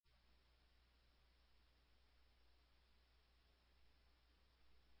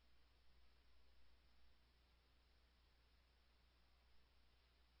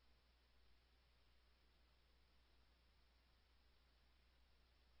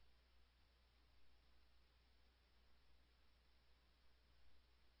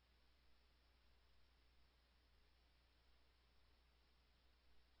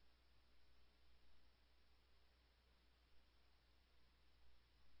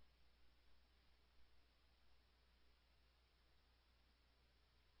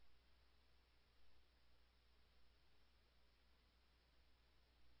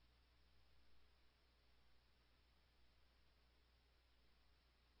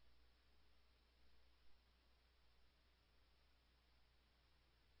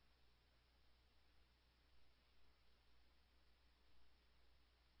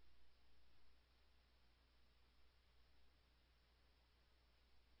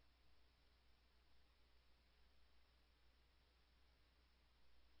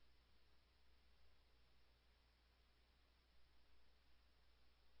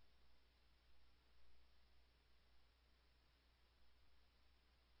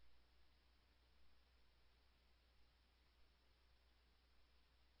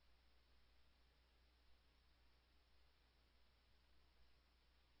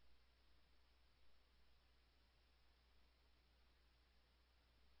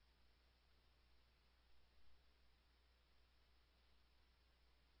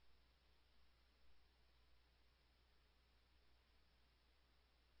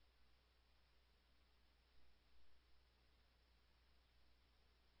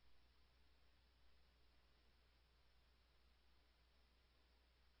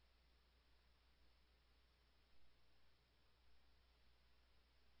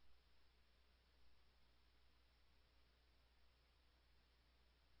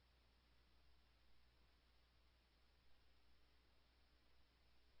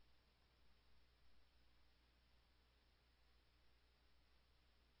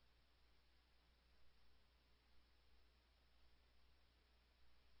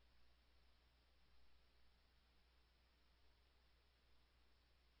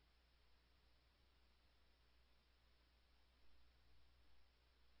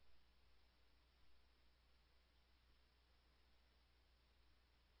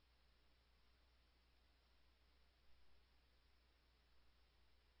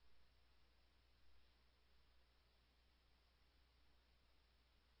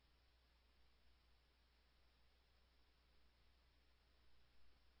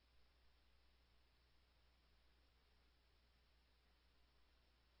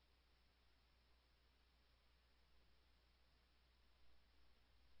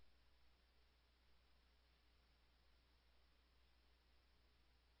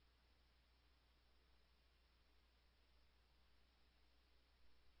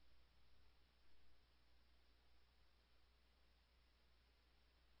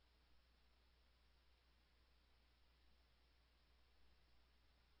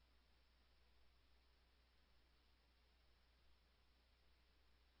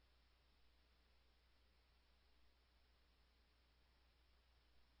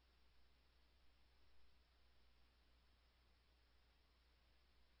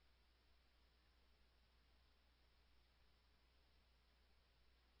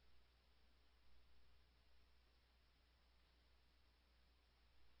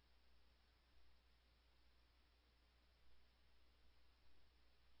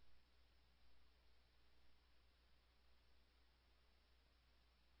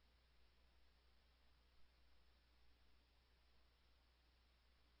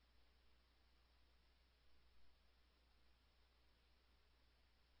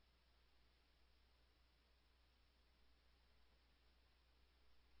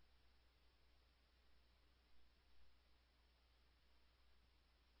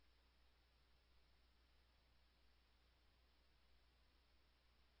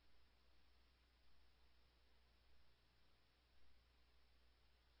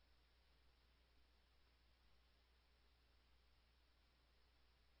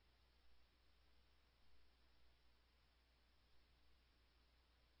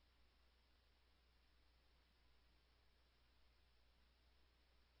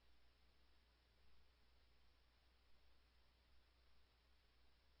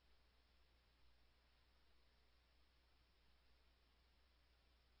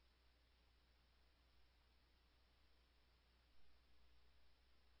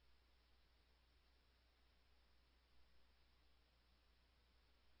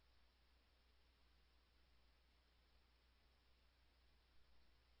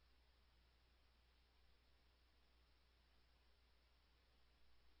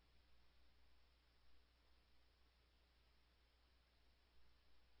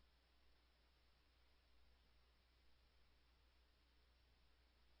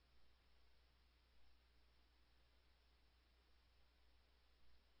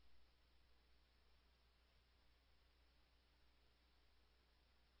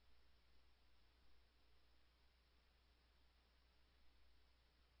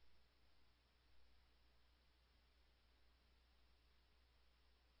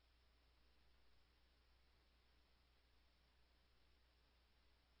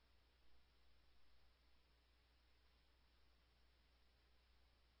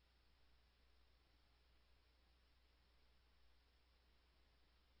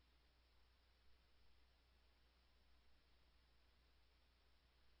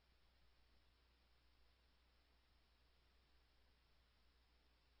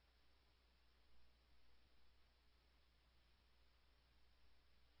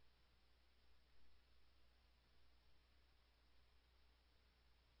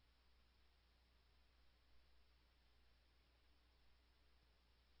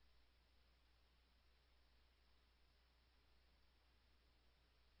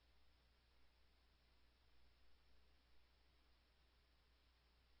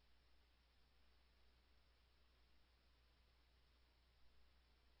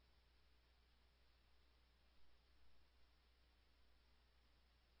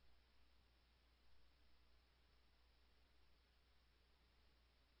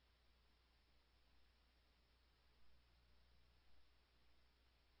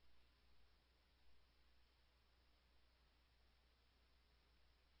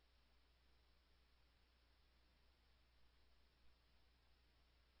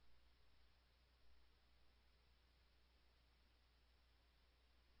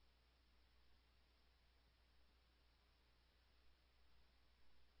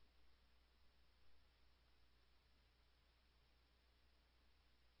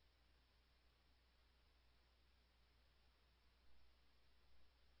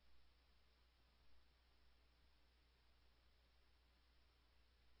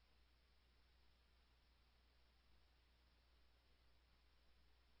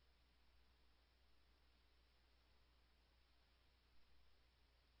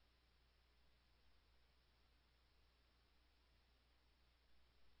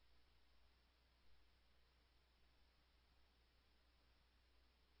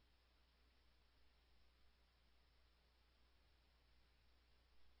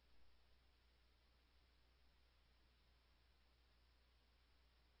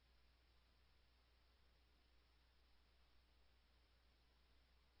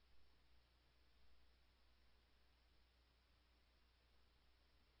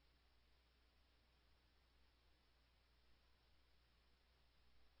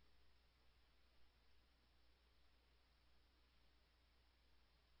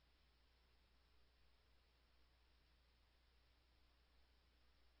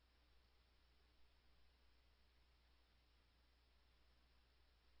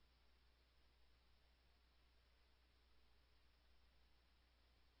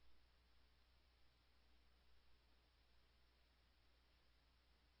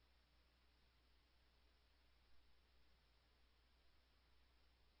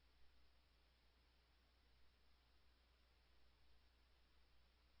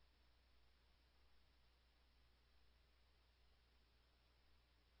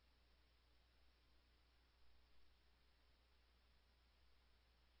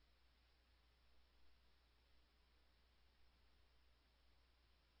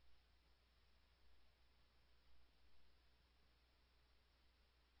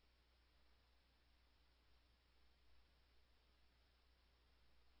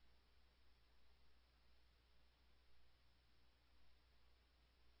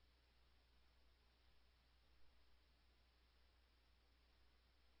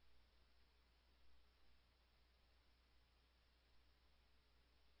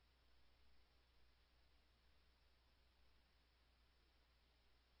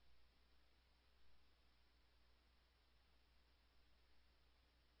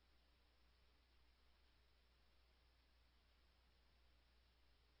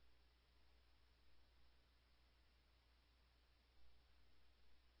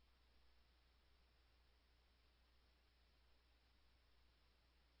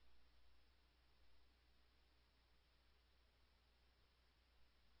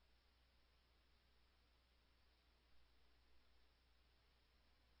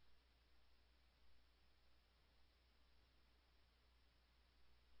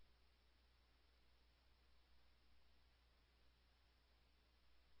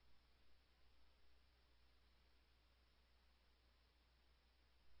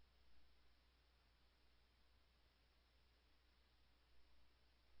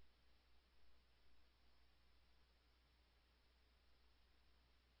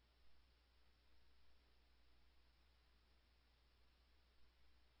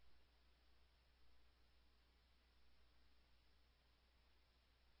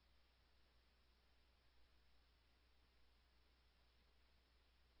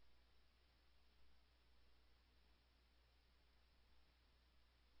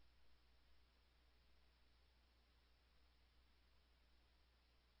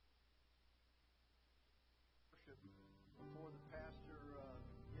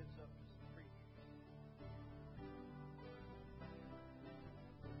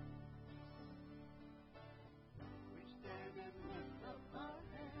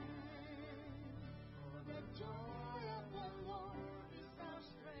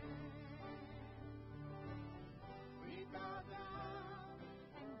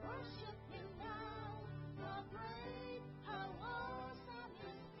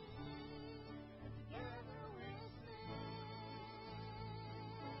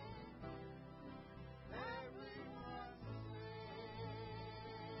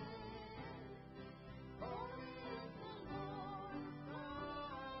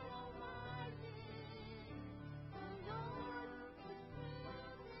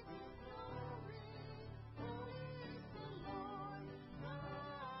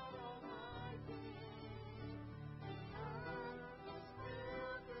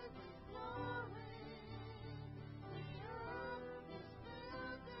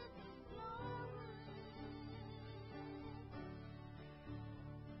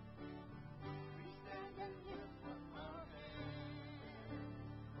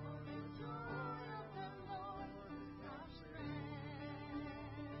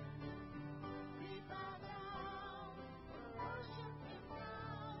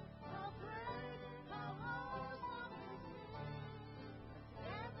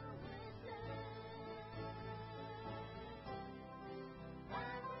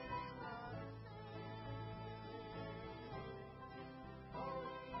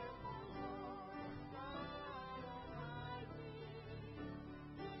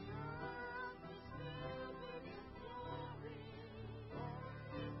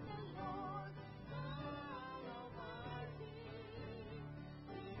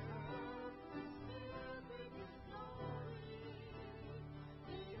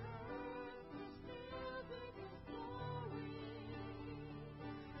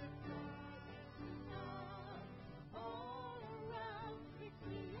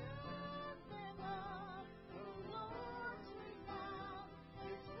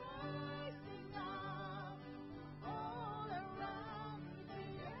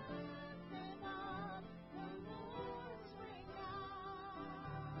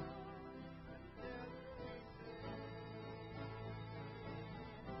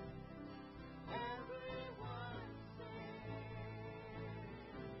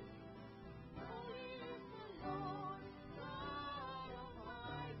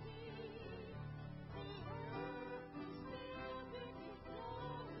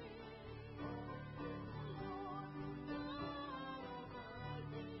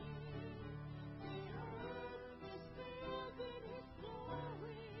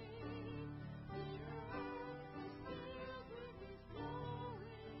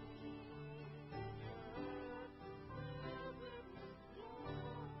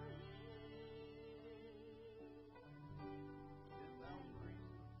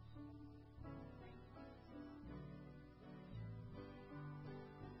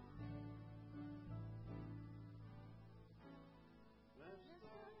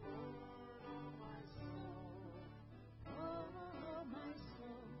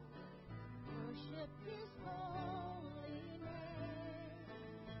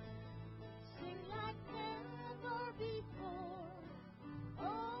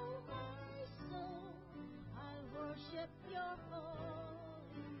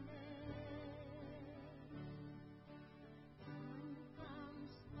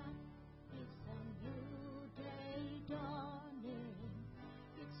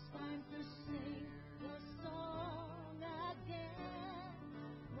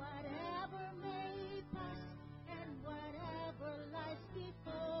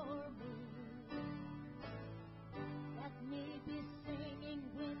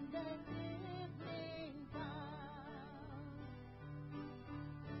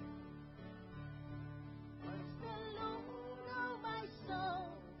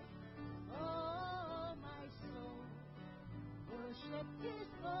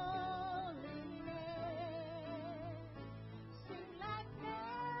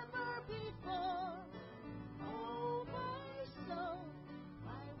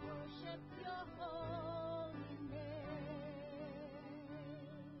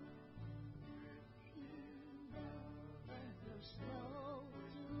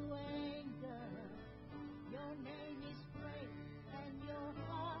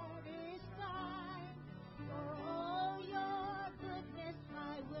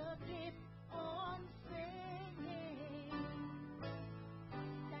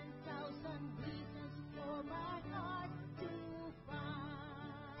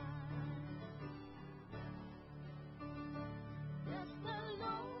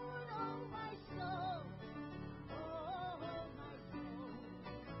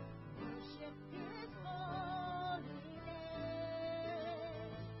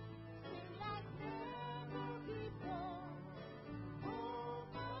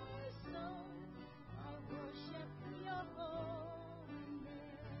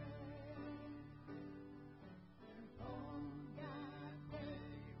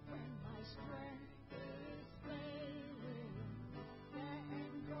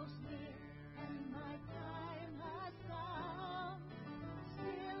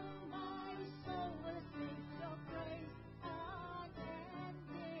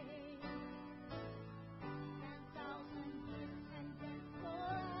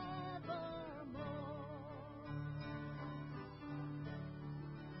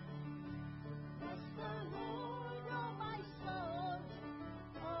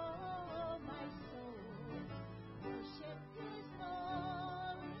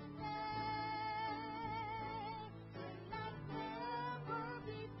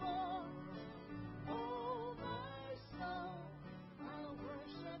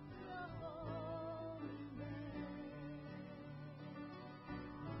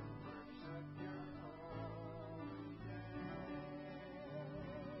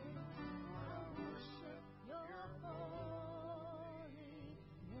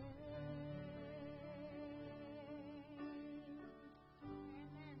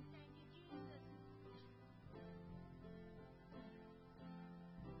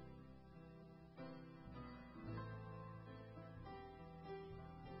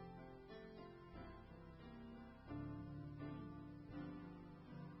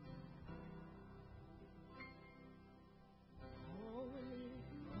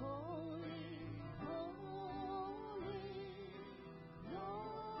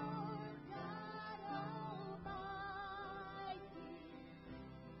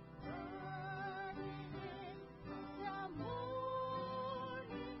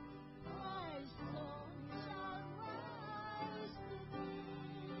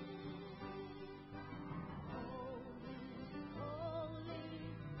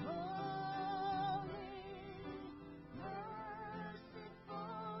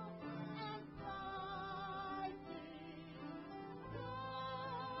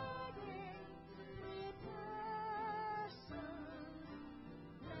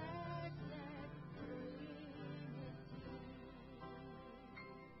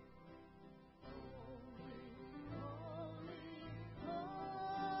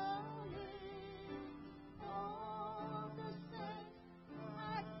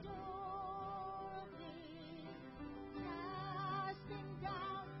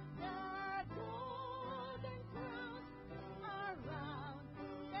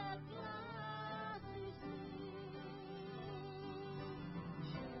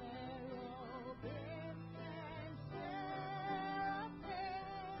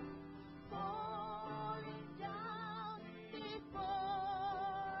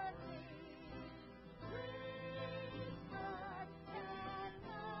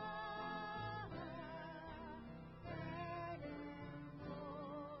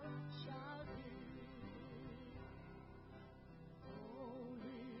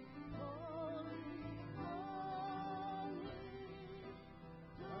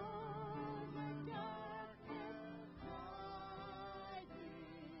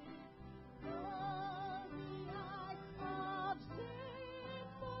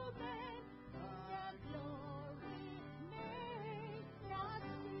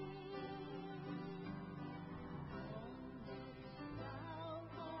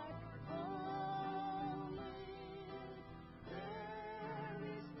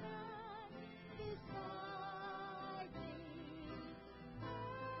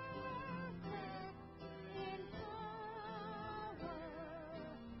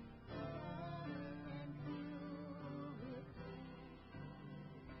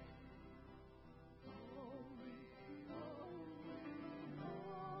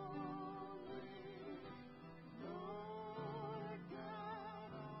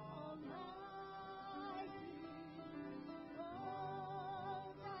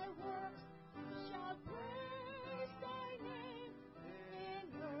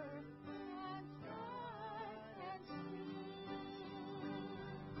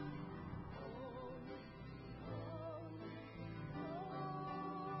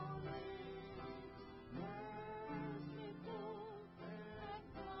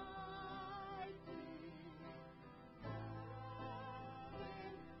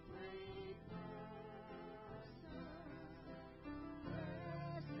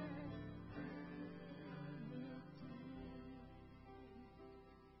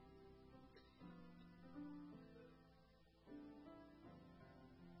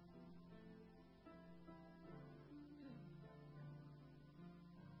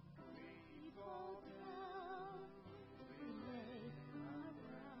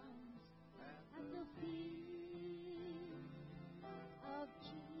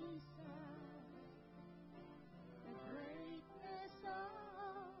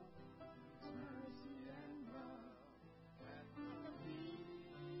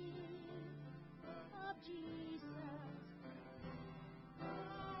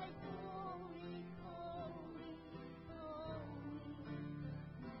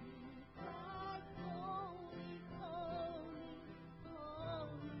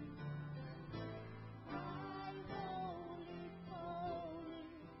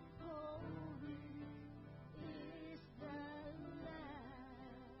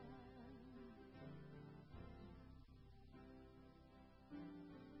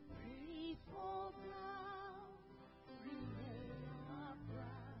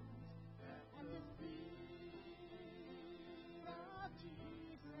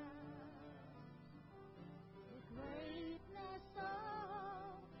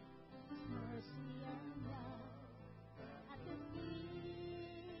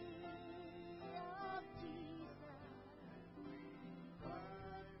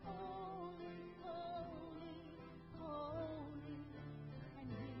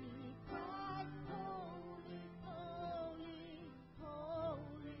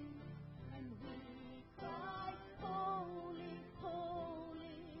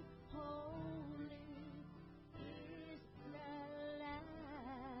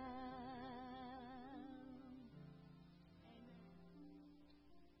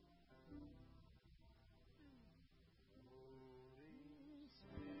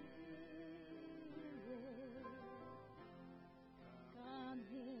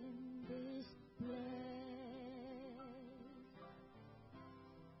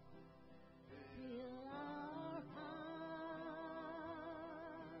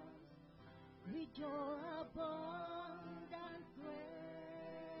with your abundant grace.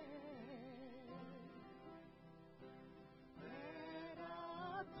 Let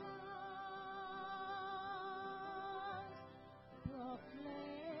our tongues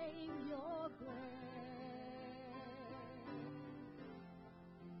proclaim your grace.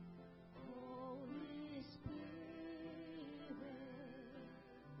 Holy Spirit,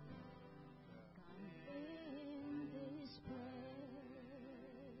 come in this place.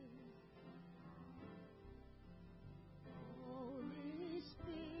 Holy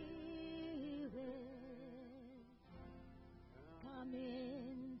Spirit, come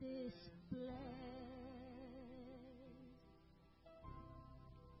in this place.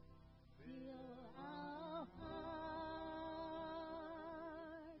 Fill our hearts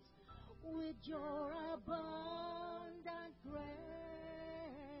with your abundant grace.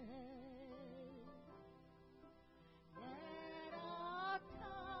 Let our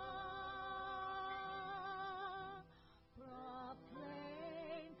tongue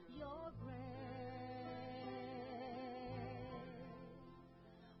proclaim your grace.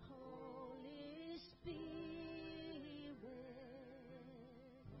 Holy Spirit,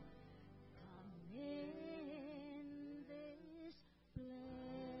 come in this place.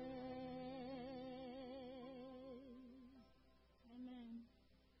 Amen.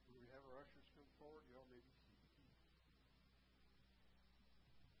 Will we have our ushers come forward? Y'all may be seated.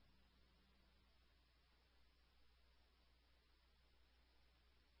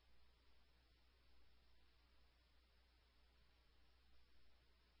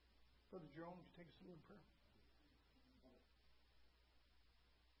 Brother Jerome, would you take us in prayer?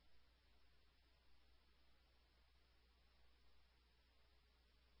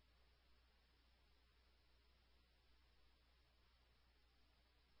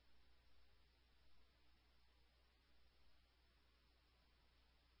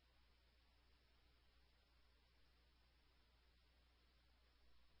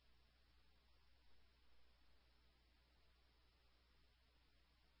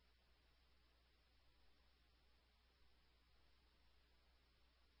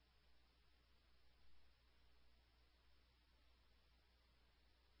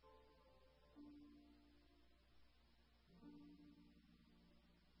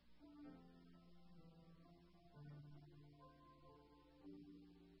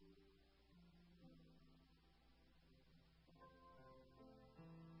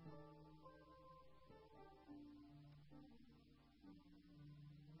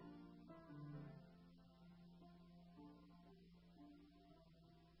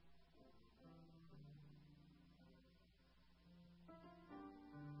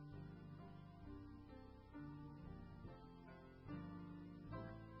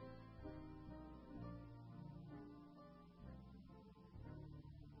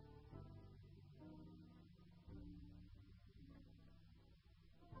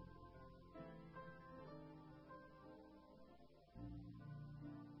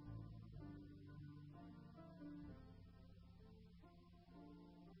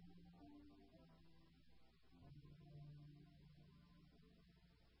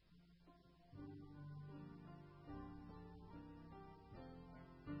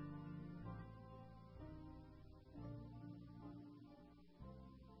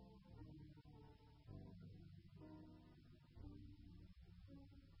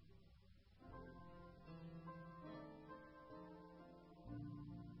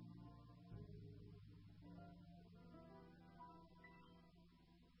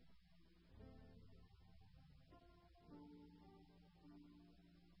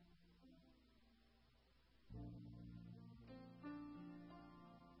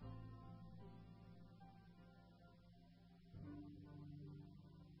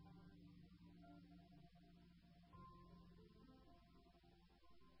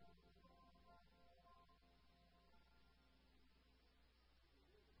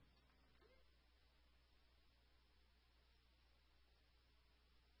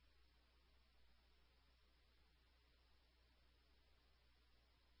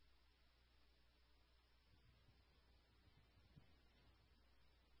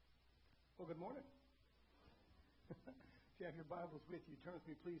 Well, good morning. If you have your Bibles with you, turn with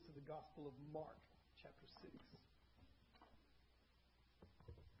me, please, to the Gospel of Mark, chapter 6.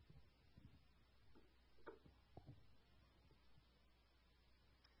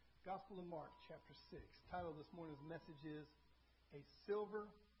 Gospel of Mark, chapter 6. Title of this morning's message is A Silver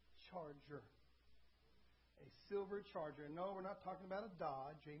Charger. A silver charger. No, we're not talking about a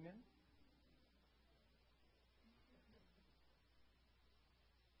Dodge. Amen.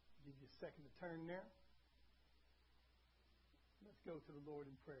 Give you a second to turn there. Let's go to the Lord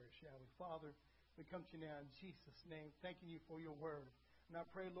in prayer, shall we? Father, we come to you now in Jesus' name, thanking you for your word. And I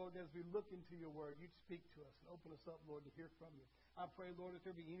pray, Lord, as we look into your word, you'd speak to us and open us up, Lord, to hear from you. I pray, Lord, if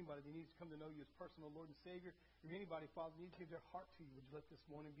there be anybody that needs to come to know you as personal Lord and Savior, if anybody, Father, needs to give their heart to you, would you let this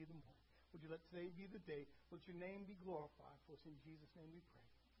morning be the morning? Would you let today be the day? Let your name be glorified. For us in Jesus' name we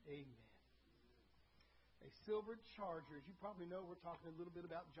pray. Amen. A silver charger. As you probably know, we're talking a little bit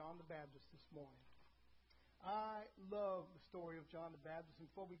about John the Baptist this morning. I love the story of John the Baptist. And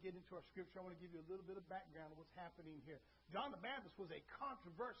before we get into our scripture, I want to give you a little bit of background of what's happening here. John the Baptist was a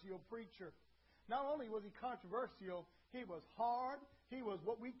controversial preacher. Not only was he controversial, he was hard. He was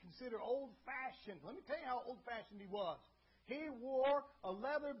what we consider old-fashioned. Let me tell you how old-fashioned he was. He wore a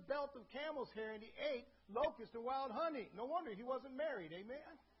leather belt of camel's hair, and he ate locusts and wild honey. No wonder he wasn't married. Amen?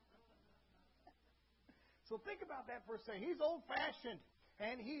 So think about that for a second. He's old-fashioned.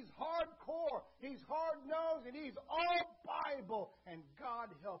 And he's hardcore, he's hard-nosed, and he's all Bible. And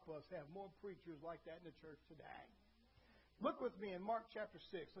God help us have more preachers like that in the church today. Look with me in Mark chapter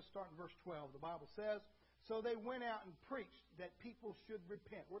 6. Let's start in verse 12. The Bible says, so they went out and preached that people should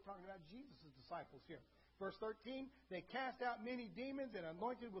repent. We're talking about Jesus' disciples here. Verse 13, they cast out many demons and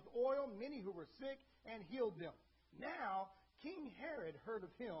anointed with oil many who were sick and healed them. Now, King Herod heard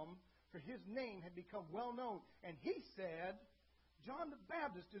of him, for his name had become well known. And he said, John the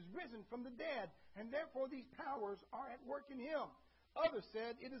Baptist is risen from the dead, and therefore these powers are at work in him. Others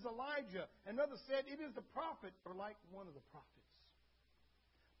said, it is Elijah, and others said, it is the prophet, or like one of the prophets.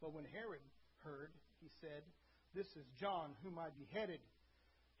 But when Herod heard, he said, this is John whom I beheaded.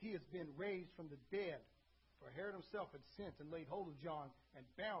 He has been raised from the dead. For Herod himself had sent and laid hold of John, and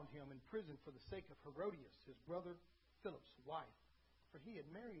bound him in prison for the sake of Herodias, his brother Philip's wife, for he had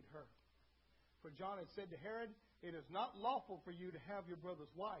married her. For John had said to Herod, it is not lawful for you to have your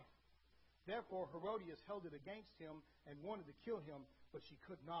brother's wife. Therefore Herodias held it against him and wanted to kill him, but she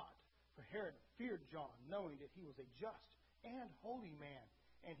could not. For Herod feared John, knowing that he was a just and holy man,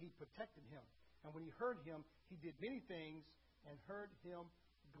 and he protected him. And when he heard him, he did many things and heard him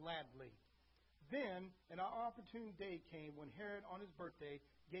gladly. Then an opportune day came when Herod on his birthday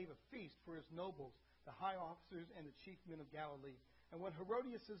gave a feast for his nobles, the high officers, and the chief men of Galilee. And when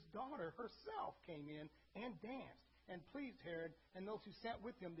Herodias' daughter herself came in and danced and pleased Herod and those who sat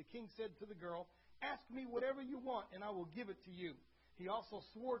with him, the king said to the girl, ask me whatever you want, and I will give it to you. He also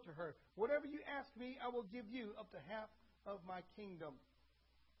swore to her, whatever you ask me, I will give you up to half of my kingdom.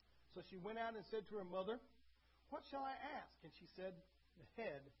 So she went out and said to her mother, what shall I ask? And she said, the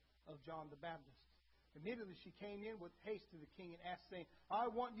head of John the Baptist. Immediately she came in with haste to the king and asked, saying,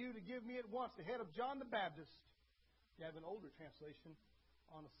 I want you to give me at once the head of John the Baptist. You have an older translation,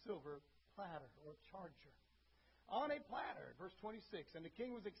 on a silver platter or charger. On a platter, verse 26. And the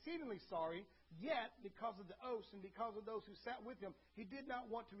king was exceedingly sorry, yet because of the oaths and because of those who sat with him, he did not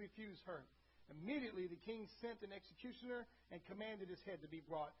want to refuse her. Immediately the king sent an executioner and commanded his head to be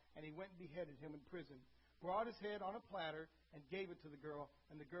brought, and he went and beheaded him in prison. Brought his head on a platter and gave it to the girl,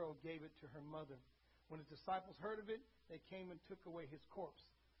 and the girl gave it to her mother. When his disciples heard of it, they came and took away his corpse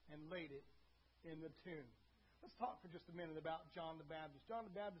and laid it in the tomb. Let's talk for just a minute about John the Baptist. John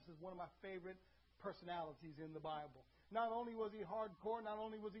the Baptist is one of my favorite personalities in the Bible. Not only was he hardcore, not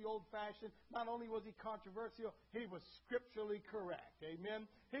only was he old-fashioned, not only was he controversial, he was scripturally correct. Amen?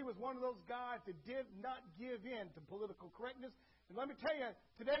 He was one of those guys that did not give in to political correctness. And let me tell you,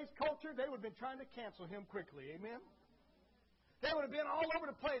 today's culture, they would have been trying to cancel him quickly. Amen? They would have been all over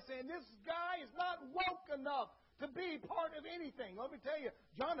the place saying, this guy is not woke enough to be part of anything. Let me tell you,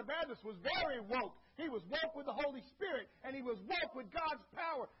 John the Baptist was very woke. He was woke with the Holy Spirit, and he was woke with God's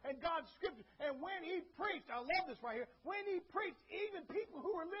power and God's scripture. And when he preached, I love this right here, when he preached, even people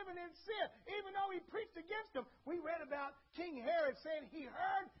who were living in sin, even though he preached against them, we read about King Herod saying he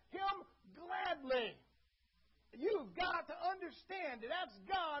heard him gladly. You've got to understand that that's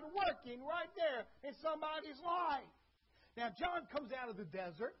God working right there in somebody's life. Now, John comes out of the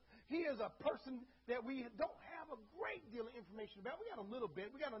desert. He is a person that we don't have a great deal of information about. We got a little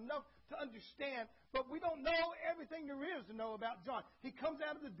bit. We got enough to understand, but we don't know everything there is to know about John. He comes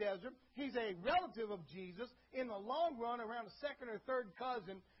out of the desert. He's a relative of Jesus. In the long run, around a second or third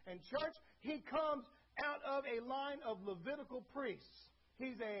cousin. And church, he comes out of a line of Levitical priests.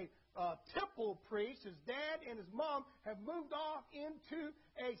 He's a temple priest. His dad and his mom have moved off into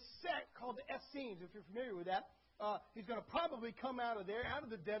a sect called the Essenes, if you're familiar with that. He's going to probably come out of there, out of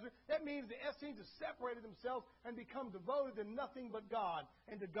the desert. That means the Essenes have separated themselves and become devoted to nothing but God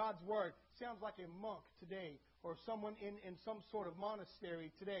and to God's Word. Sounds like a monk today or someone in some sort of monastery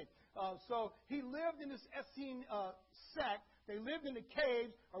today. So he lived in this Essene sect. They lived in the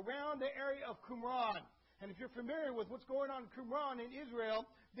caves around the area of Qumran. And if you're familiar with what's going on in Qumran in Israel,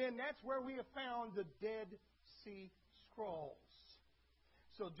 then that's where we have found the Dead Sea Scrolls.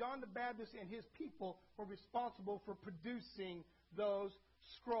 So John the Baptist and his people were responsible for producing those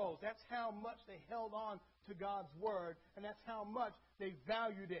scrolls. That's how much they held on to God's Word, and that's how much they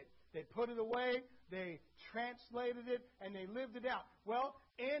valued it. They put it away, they translated it, and they lived it out. Well,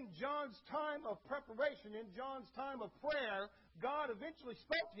 in John's time of preparation, in John's time of prayer, God eventually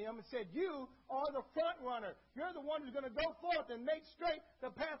spoke to him and said, you are the front runner. You're the one who's going to go forth and make straight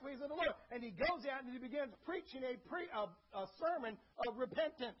the pathways of the Lord. And he goes out and he begins preaching a sermon of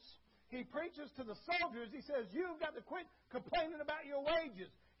repentance. He preaches to the soldiers. He says, you've got to quit complaining about your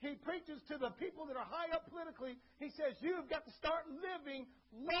wages. He preaches to the people that are high up politically. He says, you've got to start living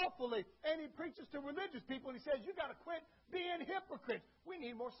lawfully. And he preaches to religious people. And he says, you've got to quit being hypocrites. We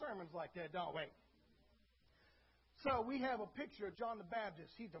need more sermons like that, don't we? So we have a picture of John the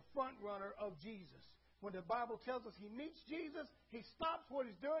Baptist. He's the front runner of Jesus. When the Bible tells us he meets Jesus, he stops what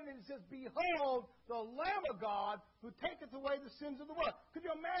he's doing and he says, behold, the Lamb of God who taketh away the sins of the world. Could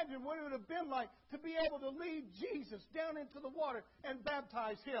you imagine what it would have been like to be able to lead Jesus down into the water and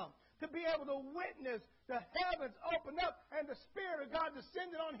baptize him? To be able to witness the heavens open up and the Spirit of God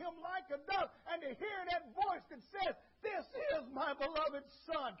descended on him like a dove, and to hear that voice that says, this is my beloved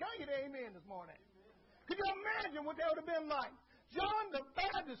Son. Can I get an amen this morning? Could you imagine what that would have been like? John the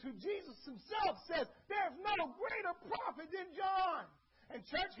Baptist, who Jesus himself says, there's no greater prophet than John. And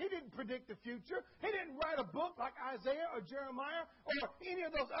church, he didn't predict the future. He didn't write a book like Isaiah or Jeremiah or any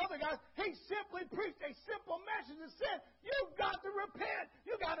of those other guys. He simply preached a simple message that said, you've got to repent.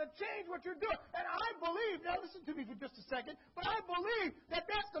 You've got to change what you're doing. And I believe, now listen to me for just a second, but I believe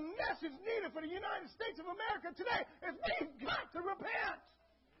that that's the message needed for the United States of America today, is we've got to repent.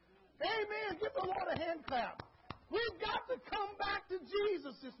 Amen. Give the Lord a hand clap. We've got to come back to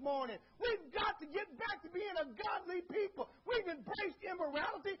Jesus this morning. We've got to get back to being a godly people. We've embraced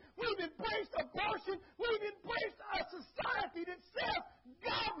immorality. We've embraced abortion. We've embraced a society that says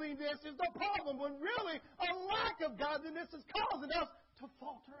godliness is the problem, when really a lack of godliness is causing us to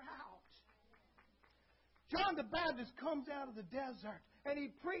falter out. John the Baptist comes out of the desert and he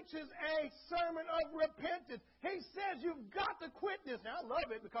preaches a sermon of repentance. He says, you've got to quit this. Now, I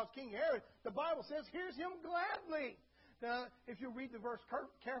love it because King Herod, the Bible says, hears him gladly. Now, if you read the verse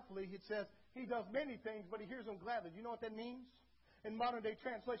carefully, it says, he does many things, but he hears them gladly. Do you know what that means? In modern day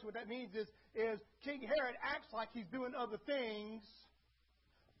translation, what that means is King Herod acts like he's doing other things,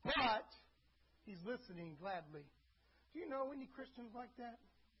 but he's listening gladly. Do you know any Christians like that?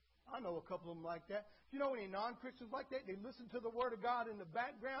 I know a couple of them like that. You know any non-Christians like that? They listen to the Word of God in the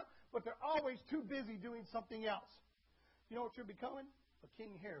background, but they're always too busy doing something else. You know what you're becoming? A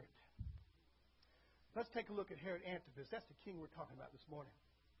King Herod. Let's take a look at Herod Antipas. That's the king we're talking about this morning.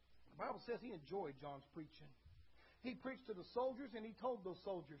 The Bible says he enjoyed John's preaching. He preached to the soldiers, and he told those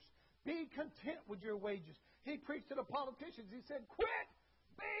soldiers, be content with your wages. He preached to the politicians. He said, quit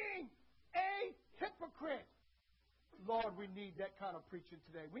being a hypocrite. Lord, we need that kind of preaching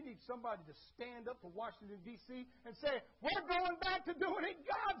today. We need somebody to stand up for Washington, D.C. and say, we're going back to doing it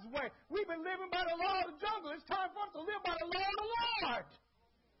God's way. We've been living by the law of the jungle. It's time for us to live by the law of the Lord.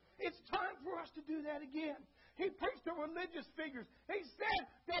 It's time for us to do that again. He preached to religious figures. He said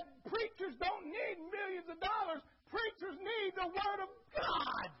that preachers don't need millions of dollars. Preachers need the Word of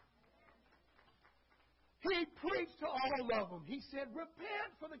God. He preached to all of them. He said,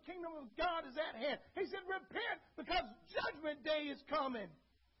 repent, for the kingdom of God is at hand. He said, repent, because judgment day is coming.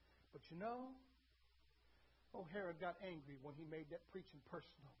 But you know, Herod got angry when he made that preaching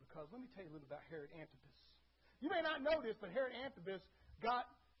personal. Because let me tell you a little about Herod Antipas. You may not know this, but Herod Antipas got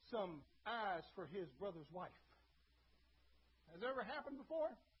some eyes for his brother's wife. Has that ever happened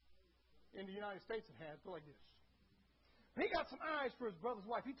before? In the United States it has. Go like this. He got some eyes for his brother's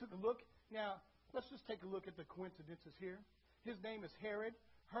wife. He took a look. Now, let's just take a look at the coincidences here. His name is Herod.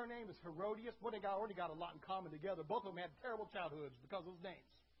 Her name is Herodias. Well, they already got a lot in common together. Both of them had terrible childhoods because of those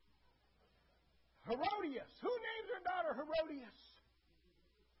names. Herodias. Who named their daughter Herodias?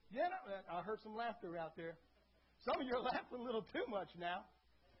 Yeah, I heard some laughter out there. Some of you are laughing a little too much now.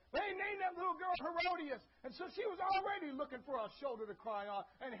 They named that little girl Herodias. And so she was already looking for a shoulder to cry on.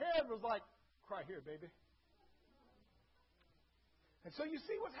 And Herod was like, cry here, baby. And so you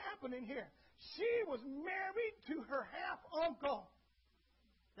see what's happening here. She was married to her half-uncle.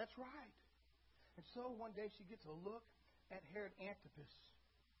 That's right. And so one day she gets a look at Herod Antipas,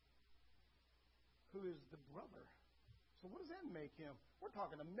 who is the brother. So what does that make him? We're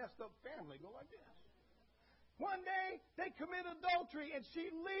talking a messed up family. Go like this. One day they commit adultery and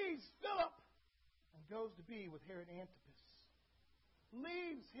she leaves Philip and goes to be with Herod Antipas.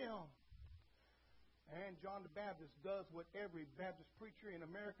 Leaves him. And John the Baptist does what every Baptist preacher in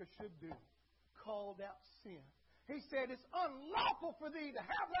America should do. Called out sin. He said, it's unlawful for thee to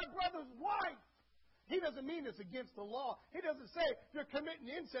have thy brother's wife. He doesn't mean it's against the law. He doesn't say you're committing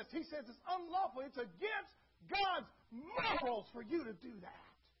incest. He says it's unlawful. It's against God's morals for you to do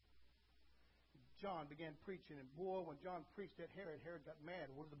that. John began preaching, and boy, when John preached at Herod, Herod got mad.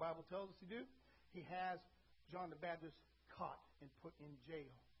 What does the Bible tell us to do? He has John the Baptist caught and put in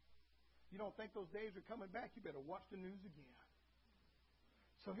jail. You don't think those days are coming back? You better watch the news again.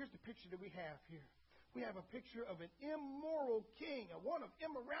 So here's the picture that we have here. We have a picture of an immoral king, one of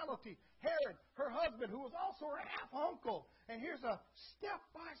immorality. Herod, her husband, who was also her half-uncle. And here's a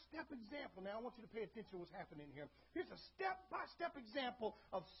step-by-step example. Now, I want you to pay attention to what's happening here. Here's a step-by-step example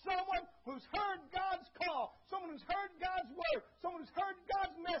of someone who's heard God's call, someone who's heard God's word, someone who's heard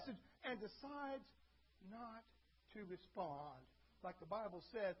God's message, and decides not to respond. Like the Bible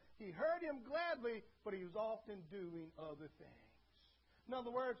says, he heard him gladly, but he was often doing other things. In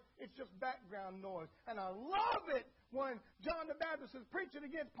other words, it's just background noise. And I love it when John the Baptist is preaching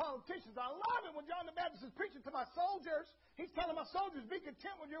against politicians. I love it when John the Baptist is preaching to my soldiers. He's telling my soldiers, be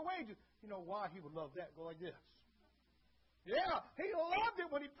content with your wages. You know why he would love that? Go like this. Yeah, he loved it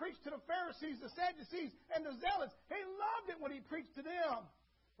when he preached to the Pharisees, the Sadducees, and the Zealots. He loved it when he preached to them.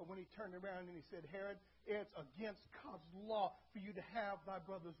 But when he turned around and he said, Herod, it's against God's law for you to have thy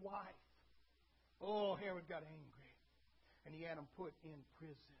brother's wife. Oh, Herod got angry. And he had him put in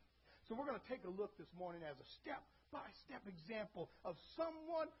prison. So we're going to take a look this morning as a step-by-step example of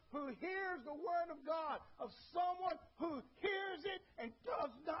someone who hears the Word of God, of someone who hears it and does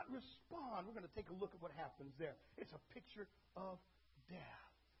not respond. We're going to take a look at what happens there. It's a picture of death.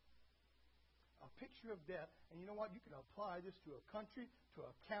 A picture of death. And you know what? You can apply this to a country, to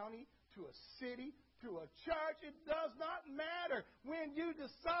a county, to a city, to a church. It does not matter. When you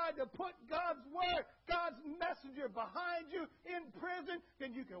decide to put God's word, God's messenger behind you in prison,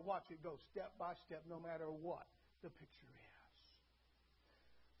 then you can watch it go step by step no matter what the picture is.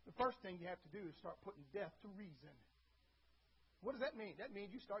 The first thing you have to do is start putting death to reason. What does that mean? That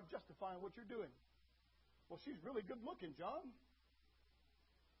means you start justifying what you're doing. Well, she's really good looking, John.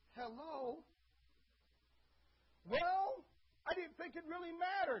 Hello? Well, I didn't think it really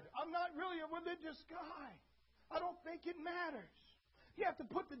mattered. I'm not really a religious guy. I don't think it matters. You have to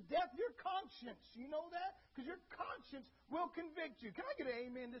put to death your conscience. You know that? Because your conscience will convict you. Can I get an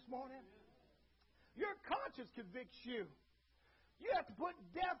amen this morning? Your conscience convicts you. You have to put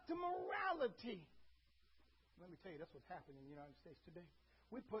death to morality. Let me tell you, that's what's happening in the United States today.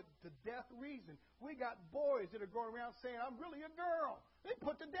 We put to death reason. We got boys that are going around saying, I'm really a girl. They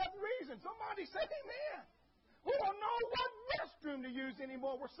put to death reason. Somebody say amen. We don't know what restroom to use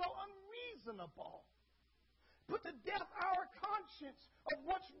anymore. We're so unreasonable. Put to death our conscience of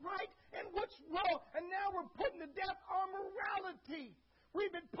what's right and what's wrong. And now we're putting to death our morality.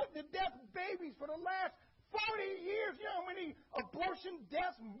 We've been putting to death babies for the last 40 years. You know how many abortion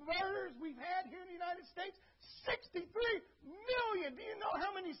deaths, murders we've had here in the United States? 63 million. Do you know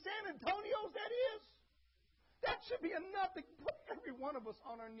how many San Antonios that is? That should be enough to put every one of us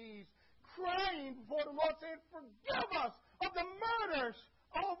on our knees crying before the Lord saying, forgive us of the murders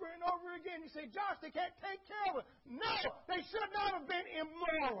over and over again. You say, Josh, they can't take care of it. No, they should not have been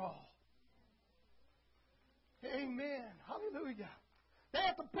immoral. Amen. Hallelujah. They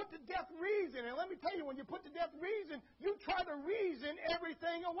have to put to death reason. And let me tell you, when you put to death reason, you try to reason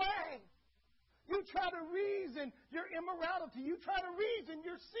everything away. You try to reason your immorality. You try to reason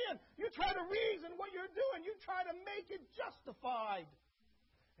your sin. You try to reason what you're doing. You try to make it justified.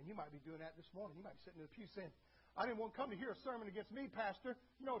 And you might be doing that this morning. You might be sitting in the pew saying, I didn't want to come to hear a sermon against me, Pastor.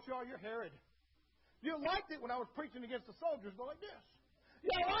 You know what you are? You're Herod. You liked it when I was preaching against the soldiers. Go like this. You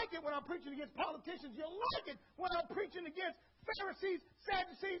like it when I'm preaching against politicians. You like it when I'm preaching against Pharisees,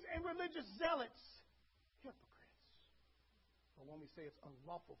 Sadducees, and religious zealots. Hypocrites. But when we say it's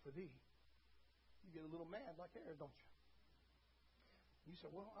unlawful for thee, you get a little mad like Herod, don't you? You say,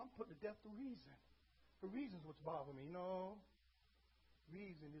 well, I'm putting to death the reason. The reason's what's bothering me. No.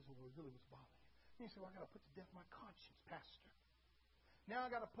 Reason isn't really what's bothering you. And you say, well, I got to put to death my conscience, Pastor. Now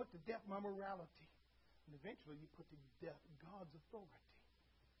I got to put to death my morality. And eventually you put to death God's authority.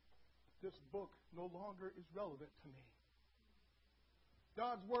 This book no longer is relevant to me.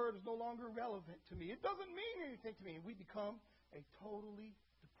 God's word is no longer relevant to me. It doesn't mean anything to me. And we become a totally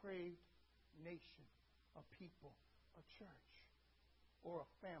depraved nation, a people, a church, or a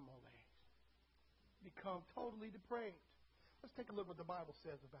family. Become totally depraved. Let's take a look at what the Bible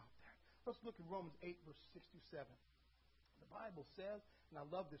says about that. Let's look at Romans 8, verse 6 through 7. The Bible says, and I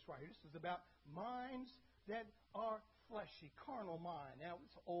love this right here, this is about minds that are fleshy, carnal mind. Now,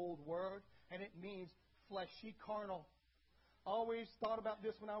 it's an old word, and it means fleshy, carnal. I always thought about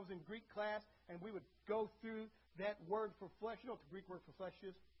this when I was in Greek class, and we would go through that word for flesh. You know what the Greek word for flesh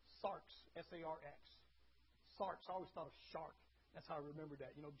is? Sarx, S-A-R-X. Sarx. I always thought of shark. That's how I remember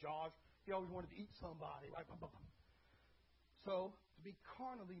that. You know, Josh, he always wanted to eat somebody, right? So, to be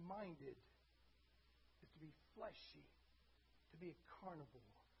carnally minded is to be fleshy, to be a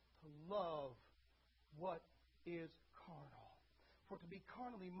carnivore, to love what is carnal. For to be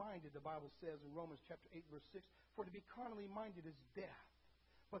carnally minded, the Bible says in Romans chapter 8, verse 6, for to be carnally minded is death,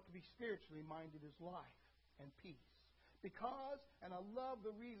 but to be spiritually minded is life and peace. Because, and I love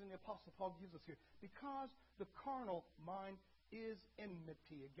the reason the Apostle Paul gives us here, because the carnal mind is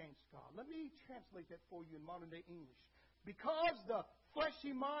enmity against God. Let me translate that for you in modern day English. Because the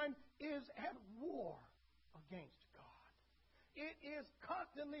fleshy mind is at war against God. It is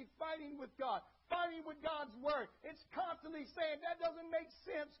constantly fighting with God, fighting with God's Word. It's constantly saying, that doesn't make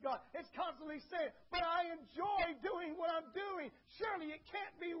sense, God. It's constantly saying, but I enjoy doing what I'm doing. Surely it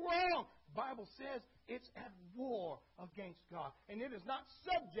can't be wrong. The Bible says it's at war against God. And it is not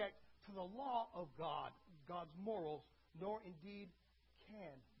subject to the law of God, God's morals, nor indeed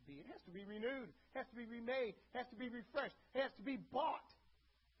can be. It has to be renewed, has to be remade, has to be refreshed, has to be bought.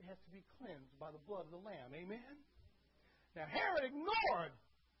 It has to be cleansed by the blood of the Lamb. Amen? Now, Herod ignored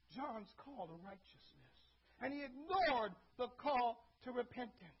John's call to righteousness, and he ignored the call to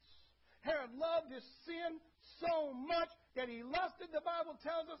repentance. Herod loved his sin so much that he lusted, the Bible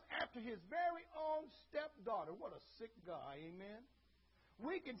tells us, after his very own stepdaughter. What a sick guy, amen?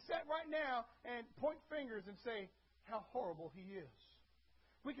 We can sit right now and point fingers and say how horrible he is.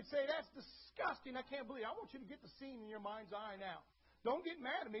 We could say, that's disgusting, I can't believe it. I want you to get the scene in your mind's eye now. Don't get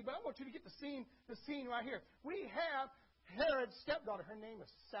mad at me, but I want you to get the scene right here. We have Herod's stepdaughter. Her name is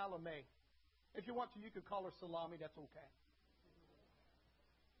Salome. If you want to, you could call her Salami. That's okay.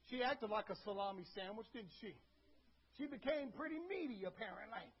 She acted like a salami sandwich, didn't she? She became pretty meaty,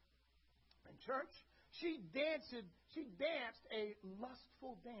 apparently. In church, she danced a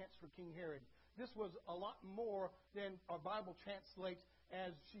lustful dance for King Herod. This was a lot more than our Bible translates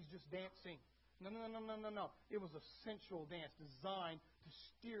as she's just dancing. No. It was a sensual dance designed to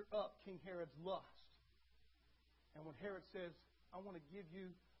stir up King Herod's lust. And when Herod says, I want to give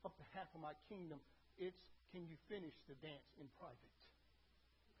you up to half of my kingdom, it's, can you finish the dance in private?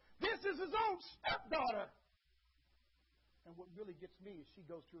 This is his own stepdaughter. And what really gets me is she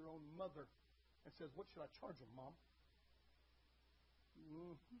goes to her own mother and says, what should I charge him, Mom?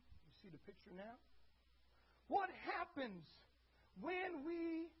 You see the picture now? What happens when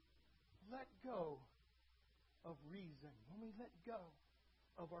we let go of reason, when we let go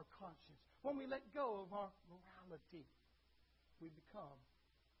of our conscience, when we let go of our morality? We become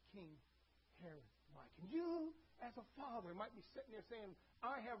King Herod-like. And you, as a father, might be sitting there saying,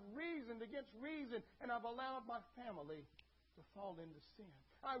 I have reasoned against reason, and I've allowed my family to fall into sin.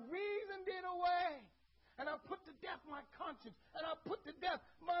 I reasoned it away, and I put to death my conscience, and I put to death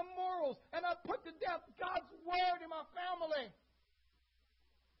my morals, and I put to death God's word in my family.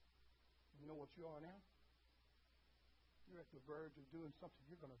 You know what you are now? You're at the verge of doing something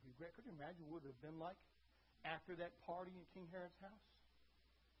you're going to regret. Could you imagine what it would have been like after that party in King Herod's house?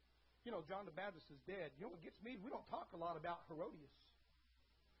 You know, John the Baptist is dead. You know what gets me? We don't talk a lot about Herodias.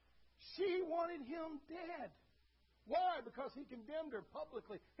 She wanted him dead. Why? Because he condemned her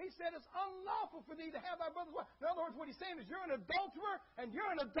publicly. He said it's unlawful for thee to have thy brother's wife. In other words, what he's saying is you're an adulterer and you're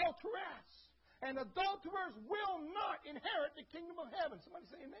an adulteress. And adulterers will not inherit the kingdom of heaven. Somebody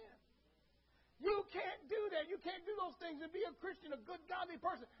say amen. You can't do that. You can't do those things and be a Christian, a good, godly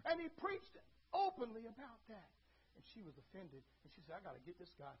person. And he preached openly about that. And she was offended. And she said, I got to get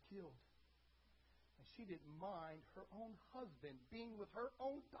this guy killed. And she didn't mind her own husband being with her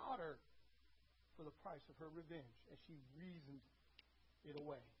own daughter for the price of her revenge. And she reasoned it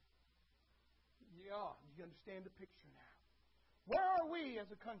away. Yeah, you understand the picture now. Where are we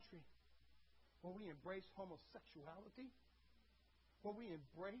as a country? When we embrace homosexuality? When we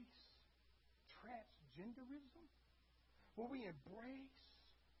embrace transgenderism? Will we embrace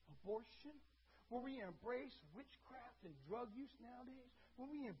abortion? Will we embrace witchcraft and drug use nowadays? Will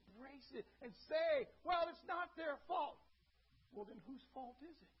we embrace it and say, well, it's not their fault? Well, then whose fault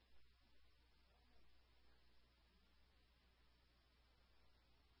is it?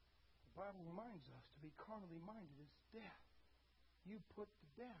 The Bible reminds us to be carnally minded is death. You put to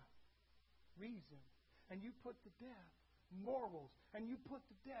death reason, and you put to death morals, and you put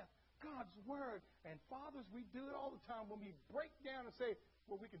to death God's word. And fathers, we do it all the time when we break down and say,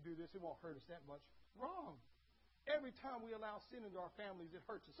 well, we can do this, it won't hurt us that much. Wrong. Every time we allow sin into our families, it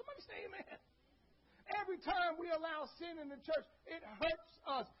hurts us. Somebody say amen. Every time we allow sin in the church, it hurts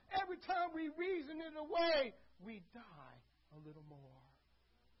us. Every time we reason it away, we die a little more.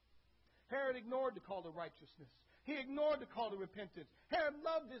 Herod ignored the call to righteousness. He ignored the call to repentance. Herod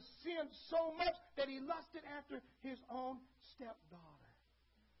loved his sin so much that he lusted after his own stepdaughter.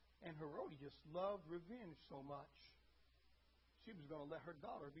 And Herodias loved revenge so much, she was going to let her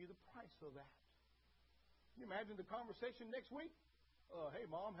daughter be the price of that. Can you imagine the conversation next week? Hey,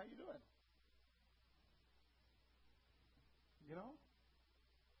 Mom, how you doing? You know?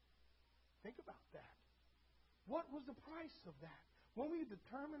 Think about that. What was the price of that? When we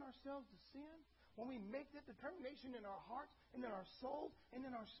determine ourselves to sin, when we make that determination in our hearts and in our souls and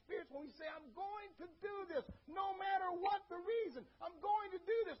in our spirits, when we say, I'm going to do this no matter what the reason. I'm going to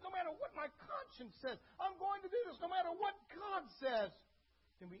do this no matter what my conscience says. I'm going to do this no matter what God says.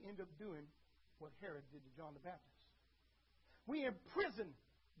 Then we end up doing what Herod did to John the Baptist. We imprison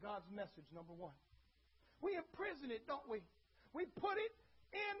God's message, number one. We imprison it, don't we? We put it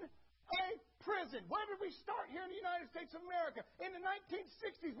in a prison. Where did we start here in the United States of America? In the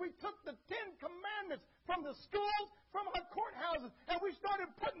 1960s, we took the 10 Commandments from the schools, from our courthouses, and we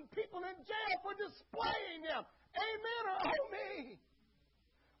started putting people in jail for displaying them. Amen or oh me?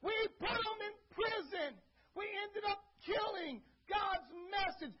 We put them in prison. We ended up killing God's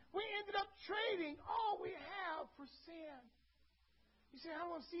message. We ended up trading all we have for sin. You say, I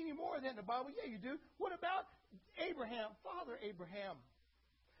don't want to see any more of that in the Bible. Yeah, you do. What about Abraham, Father Abraham?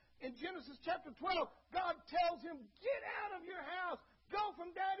 In Genesis chapter 12, God tells him, get out of your house. Go from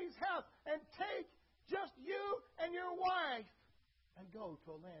Daddy's house and take just you and your wife and go to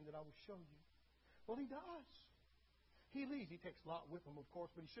a land that I will show you. Well, he does. He leaves. He takes Lot with him, of course,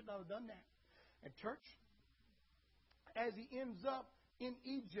 but he should not have done that. And church, as he ends up in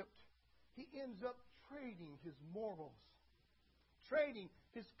Egypt, he ends up trading his morals, trading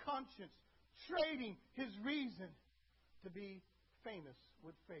his conscience, trading his reason to be famous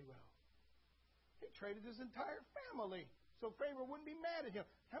with Pharaoh. He traded his entire family so Pharaoh wouldn't be mad at him.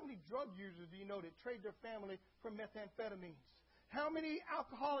 How many drug users do you know that trade their family for methamphetamines? How many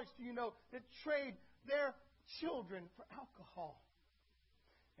alcoholics do you know that trade their children for alcohol?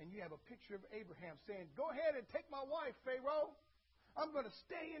 And you have a picture of Abraham saying, go ahead and take my wife, Pharaoh. I'm going to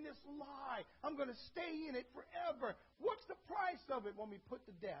stay in this lie. I'm going to stay in it forever. What's the price of it when we put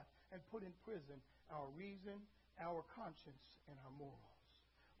to death and put in prison our reason, our conscience, and our morals?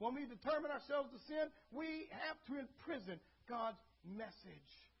 When we determine ourselves to sin, we have to imprison God's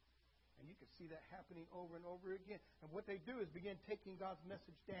message. And you can see that happening over and over again. And what they do is begin taking God's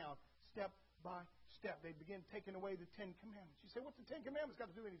message down step by step. They begin taking away the 10 Commandments. You say, what's the 10 Commandments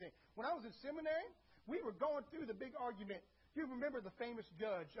got to do with anything? When I was in seminary, we were going through the big argument. You remember the famous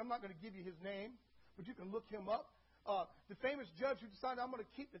judge. I'm not going to give you his name, but you can look him up. The famous judge who decided I'm going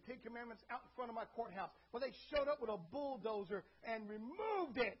to keep the 10 Commandments out in front of my courthouse. Well, they showed up with a bulldozer and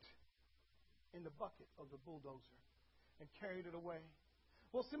removed it in the bucket of the bulldozer and carried it away.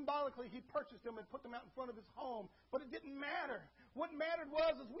 Well, symbolically, he purchased them and put them out in front of his home, but it didn't matter. What mattered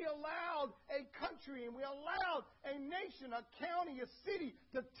was we allowed a country and we allowed a nation, a county, a city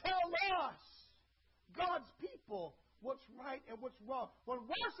to tell us, God's people, what's right and what's wrong. When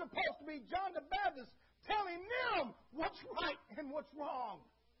we're supposed to be John the Baptist telling them what's right and what's wrong.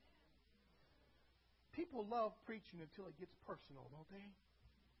 People love preaching until it gets personal, don't they?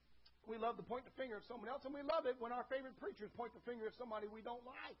 We love to point the finger at someone else, and we love it when our favorite preachers point the finger at somebody we don't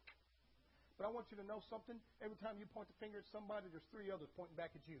like. But I want you to know something. Every time you point the finger at somebody, there's 3 others pointing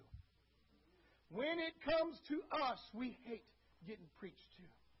back at you. When it comes to us, we hate getting preached to.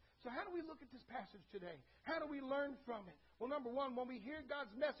 So how do we look at this passage today? How do we learn from it? Well, number one, when we hear God's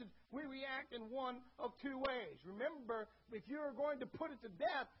message, we react in one of 2 ways. Remember, if you're going to put it to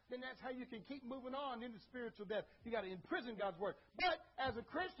death, then that's how you can keep moving on into spiritual death. You got to imprison God's word. But as a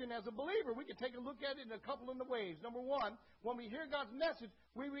Christian, as a believer, we can take a look at it in a couple of ways. Number one, when we hear God's message,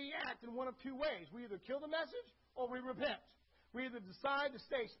 we react in one of 2 ways. We either kill the message or we repent. We either decide to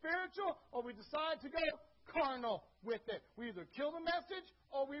stay spiritual or we decide to go carnal with it. We either kill the message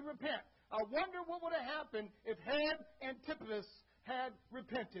or we repent. I wonder what would have happened if Herod Antipas had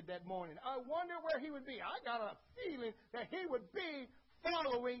repented that morning. I wonder where he would be. I got a feeling that he would be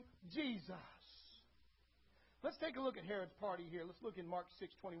following Jesus. Let's take a look at Herod's party here. Let's look in Mark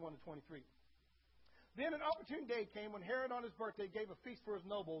 6:21 to 23. Then an opportune day came when Herod on his birthday gave a feast for his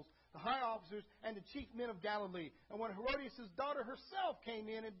nobles, the high officers, and the chief men of Galilee. And when Herodias' daughter herself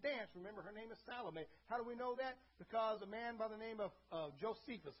came in and danced, remember her name is Salome. How do we know that? Because a man by the name of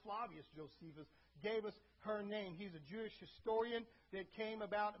Josephus, Flavius Josephus, gave us her name. He's a Jewish historian that came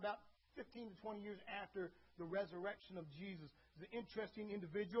about 15 to 20 years after the resurrection of Jesus. He's an interesting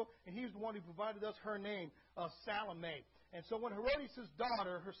individual, and he's the one who provided us her name, Salome. And so when Herodias'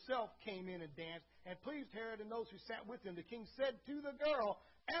 daughter herself came in and danced and pleased Herod and those who sat with him, the king said to the girl,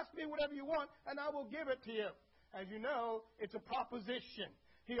 "Ask me whatever you want, and I will give it to you." As you know, it's a proposition.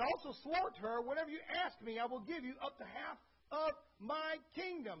 He also swore to her, "Whatever you ask me, I will give you up to half of my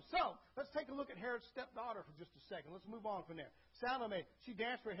kingdom." So, let's take a look at Herod's stepdaughter for just a second. Let's move on from there. Salome, she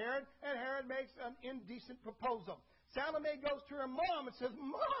danced for Herod, and Herod makes an indecent proposal. Salome goes to her mom and says,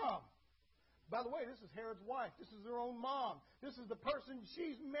 "Mom!" By the way, this is Herod's wife. This is her own mom. This is the person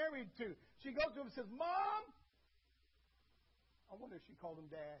she's married to. She goes to him and says, "Mom!" I wonder if she called him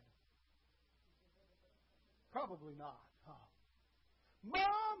Dad. Probably not, huh?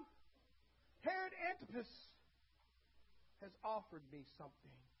 "Mom, Herod Antipas has offered me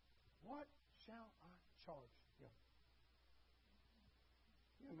something. What shall I charge him?"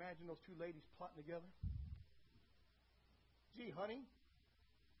 Can you imagine those two ladies plotting together? "Gee, honey,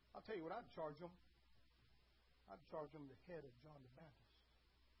 I'll tell you what I'd charge them. I'd charge them the head of John the Baptist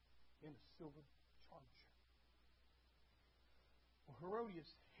in a silver charger." Well,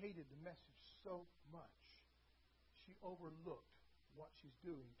 Herodias hated the message so much, she overlooked what she's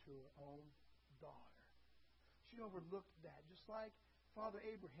doing to her own daughter. She overlooked that, just like Father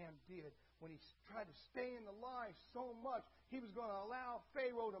Abraham did when he tried to stay in the lie so much, he was going to allow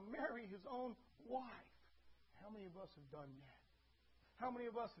Pharaoh to marry his own wife. How many of us have done that? How many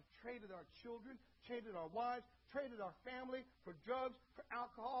of us have traded our children, traded our wives, traded our family for drugs, for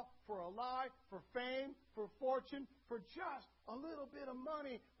alcohol, for a lie, for fame, for fortune, for just a little bit of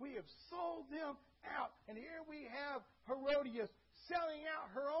money? We have sold them out. And here we have Herodias selling out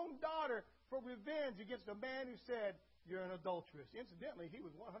her own daughter for revenge against a man who said, "You're an adulteress." Incidentally, he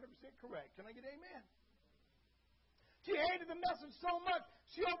was 100% correct. Can I get amen? She hated the message so much,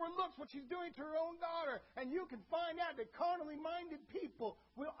 she overlooks what she's doing to her own daughter. And you can find out that carnally minded people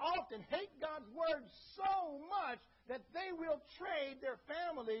will often hate God's word so much that they will trade their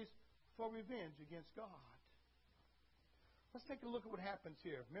families for revenge against God. Let's take a look at what happens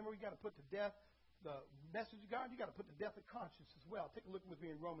here. Remember, we got to put to death the message of God. You got to put to death the conscience as well. Take a look with me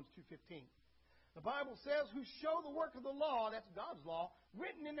in Romans 2:15. The Bible says, "Who show the work of the law," that's God's law,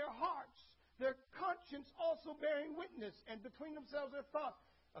 "written in their hearts, their conscience also bearing witness, and between themselves their thoughts,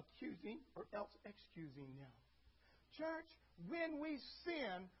 accusing or else excusing them." Church, when we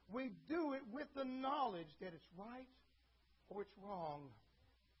sin, we do it with the knowledge that it's right or it's wrong.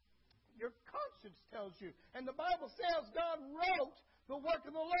 Your conscience tells you. And the Bible says God wrote the work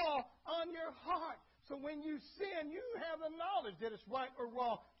of the law on your heart. So when you sin, you have the knowledge that it's right or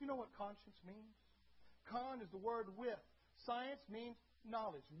wrong. Do you know what conscience means? Con is the word with. Science means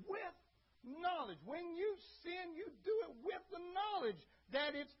knowledge. With knowledge. When you sin, you do it with the knowledge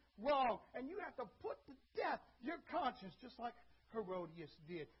that it's wrong. And you have to put to death your conscience, just like Herodias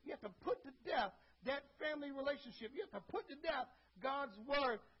did. You have to put to death that family relationship. You have to put to death God's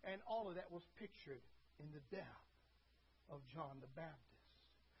word. And all of that was pictured in the death of John the Baptist.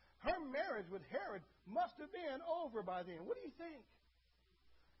 Her marriage with Herod must have been over by then. What do you think?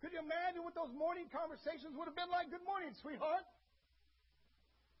 Could you imagine what those morning conversations would have been like? "Good morning, sweetheart."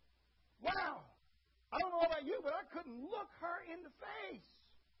 Wow. I don't know about you, but I couldn't look her in the face.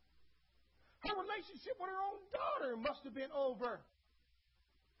 Her relationship with her own daughter must have been over.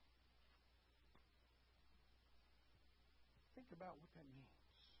 Think about what that means.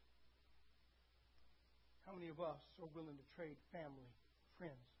 How many of us are willing to trade family,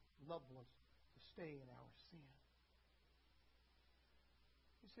 friends, loved ones to stay in our sin?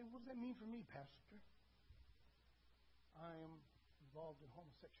 You say, "What does that mean for me, Pastor?" I am involved in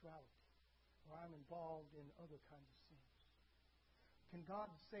homosexuality, or I'm involved in other kinds of sins. Can God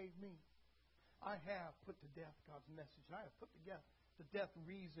save me? I have put to death God's message, and I have put to death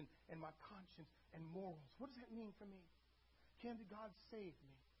reason and my conscience and morals. What does that mean for me? Can God save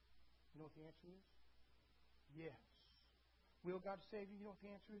me? You know what the answer is? Yes. Will God save you? You know what the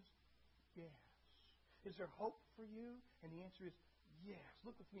answer is? Yes. Is there hope for you? And the answer is yes.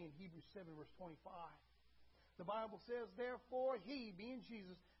 Look with me in Hebrews 7, verse 25. The Bible says, "Therefore he," being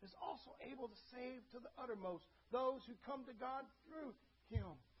Jesus, "is also able to save to the uttermost those who come to God through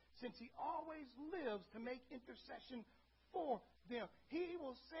him, since he always lives to make intercession for them." He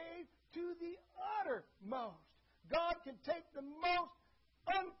will save to the uttermost. God can take the most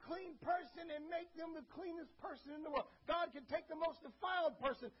unclean person and make them the cleanest person in the world. God can take the most defiled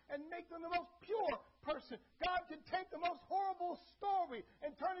person and make them the most pure person. God can take the most horrible story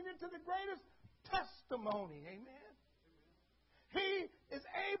and turn it into the greatest testimony. Amen? He is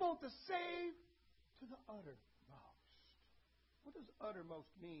able to save to the uttermost. What does uttermost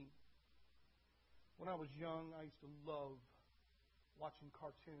mean? When I was young, I used to love watching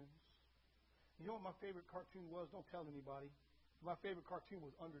cartoons. You know what my favorite cartoon was? Don't tell anybody. My favorite cartoon was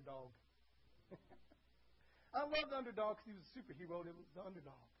Underdog. I loved Underdog because he was a superhero. It was the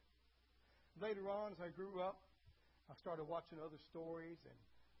Underdog. Later on, as I grew up, I started watching other stories, and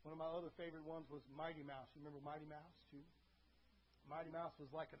one of my other favorite ones was Mighty Mouse. You remember Mighty Mouse, too? Mighty Mouse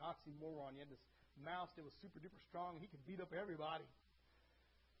was like an oxymoron. You had this mouse that was super duper strong, and he could beat up everybody.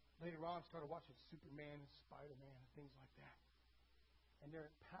 Later on, I started watching Superman and Spider-Man and things like that. And their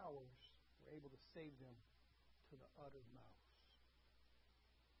powers were able to save them to the uttermost.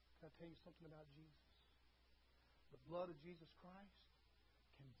 Can I tell you something about Jesus? The blood of Jesus Christ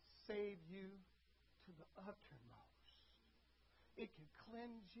can save you to the uttermost. It can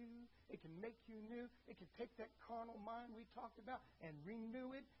cleanse you. It can make you new. It can take that carnal mind we talked about and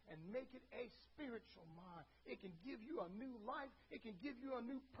renew it and make it a spiritual mind. It can give you a new life. It can give you a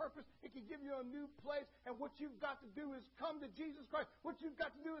new purpose. It can give you a new place. And what you've got to do is come to Jesus Christ. What you've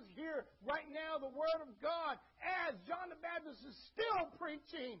got to do is hear right now the Word of God as John the Baptist is still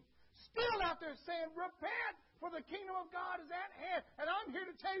preaching. Still out there saying, repent, for the kingdom of God is at hand. And I'm here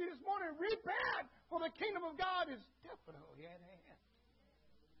to tell you this morning, repent, for the kingdom of God is definitely at hand.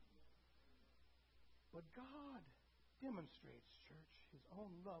 But God demonstrates, church, His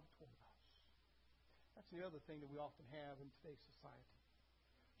own love toward us. That's the other thing that we often have in today's society.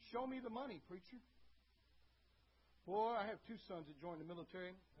 Show me the money, preacher. Boy, I have two sons that joined the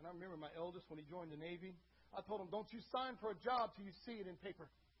military, and I remember my eldest when he joined the Navy. I told him, don't you sign for a job till you see it in paper.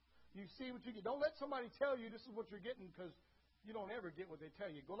 You see what you get. Don't let somebody tell you this is what you're getting, because you don't ever get what they tell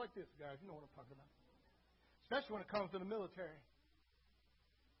you. Go like this, guys. You know what I'm talking about. Especially when it comes to the military.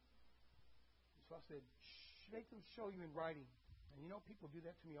 So I said, make them show you in writing. And you know, people do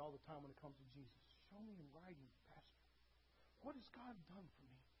that to me all the time when it comes to Jesus. Show me in writing, Pastor. What has God done for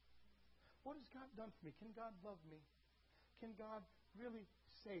me? What has God done for me? Can God love me? Can God really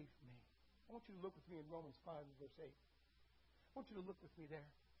save me? I want you to look with me in Romans 5 and verse 8. I want you to look with me there.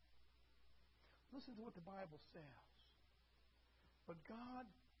 Listen to what the Bible says. But God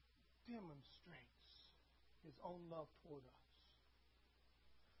demonstrates His own love toward us.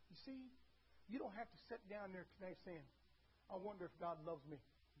 You see, you don't have to sit down there today saying, I wonder if God loves me.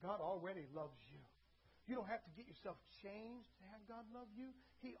 God already loves you. You don't have to get yourself changed to have God love you.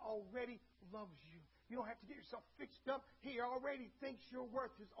 He already loves you. You don't have to get yourself fixed up. He already thinks you're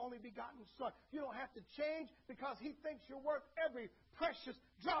worth His only begotten Son. You don't have to change because He thinks you're worth every precious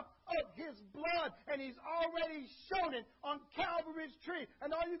drop of His blood. And He's already shown it on Calvary's tree.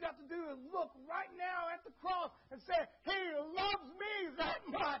 And all you got to do is look right now at the cross and say, He loves me that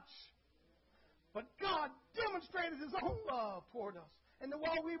much. But God demonstrated His own love toward us. And that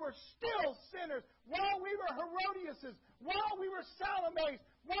while we were still sinners, while we were Herodiases, while we were Salomes,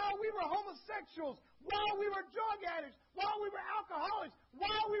 while we were homosexuals, while we were drug addicts, while we were alcoholics,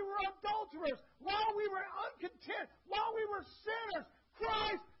 while we were adulterers, while we were uncontent, while we were sinners,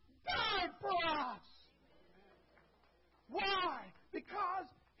 Christ died for us. Why? Because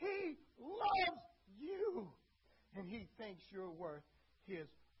He loves you. And He thinks you're worth His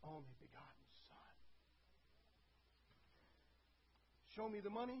only begotten Son. Show me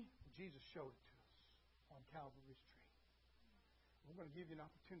the money. Jesus showed it to us on Calvary's tree. We're going to give you an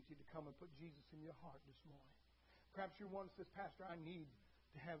opportunity to come and put Jesus in your heart this morning. Perhaps you're one that says, Pastor, I need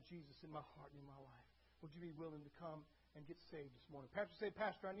to have Jesus in my heart and in my life. Would you be willing to come and get saved this morning? Perhaps you say,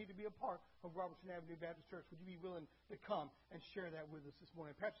 Pastor, I need to be a part of Robertson Avenue Baptist Church. Would you be willing to come and share that with us this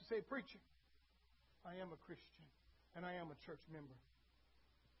morning? Perhaps you say, Preacher, I am a Christian and I am a church member,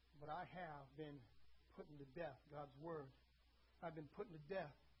 but I have been putting to death God's Word. I've been putting to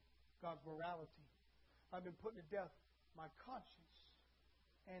death God's morality. I've been putting to death my conscience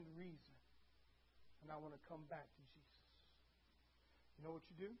and reason. And I want to come back to Jesus. You know what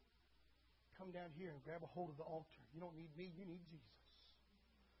you do? Come down here and grab a hold of the altar. You don't need me, you need Jesus.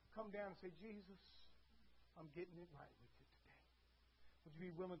 Come down and say, Jesus, I'm getting it right with you today. Would you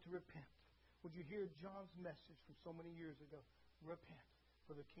be willing to repent? Would you hear John's message from so many years ago? Repent,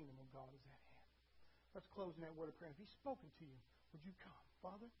 for the kingdom of God is at hand. Let's close in that word of prayer. If He's spoken to you, would you come?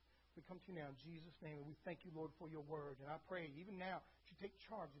 Father, we come to you now in Jesus' name, and we thank you, Lord, for your word. And I pray, even now, that you take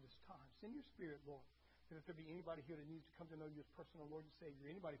charge of this time. Send your Spirit, Lord. And if there be anybody here that needs to come to know you as personal Lord and Savior,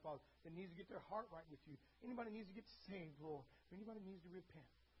 anybody, Father, that needs to get their heart right with you, anybody needs to get saved, Lord, or anybody needs to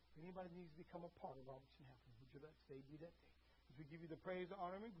repent, or anybody needs to become a part of Robertson Avenue, would you let today be that day? As we give you the praise, the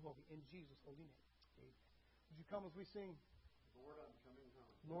honor, and glory in Jesus' holy name. Amen. Would you come as we sing, Lord, I'm coming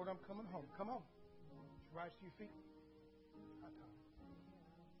home. Lord, I'm coming home. Come on. Would you rise to your feet? High time.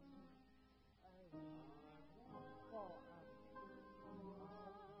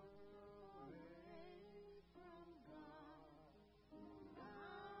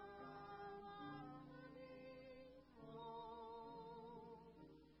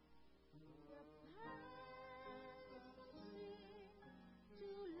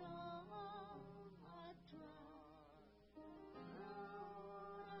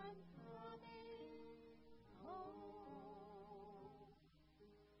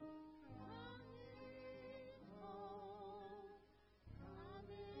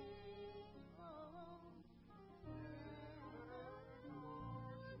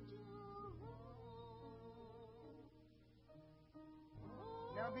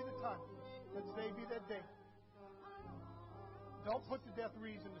 Don't put to death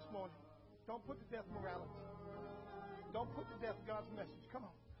reason this morning. Don't put to death morality. Don't put to death God's message. Come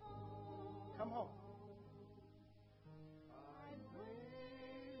on. Come home.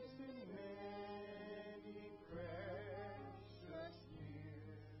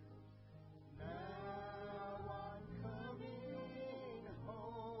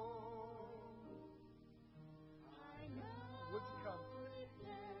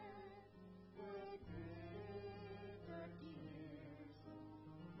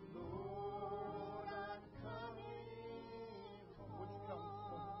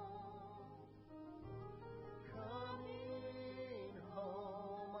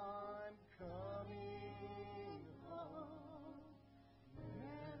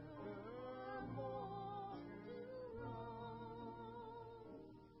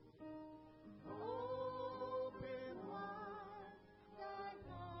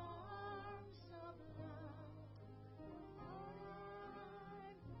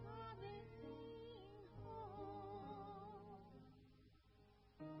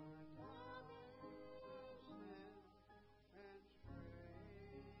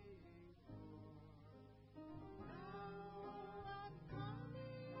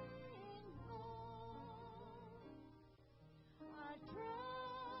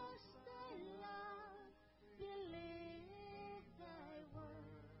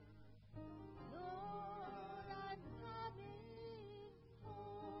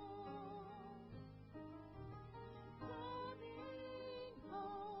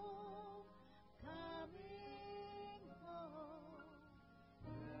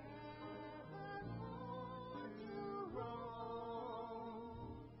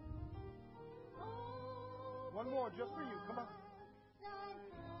 One more just for you. Come on.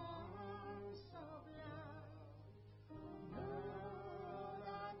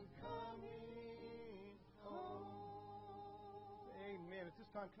 Amen. At this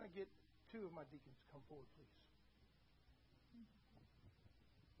time, can I get two of my deacons to come forward, please?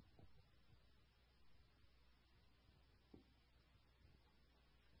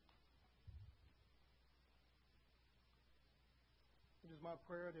 It is my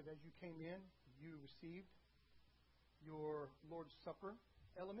prayer that as you came in, you received your Lord's Supper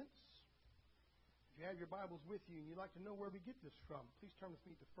elements. If you have your Bibles with you and you'd like to know where we get this from, please turn with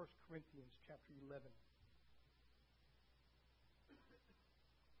me to 1 Corinthians chapter 11.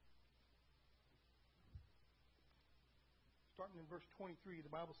 Starting in verse 23,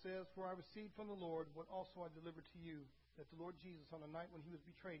 the Bible says, "For I received from the Lord what also I delivered to you, that the Lord Jesus, on the night when he was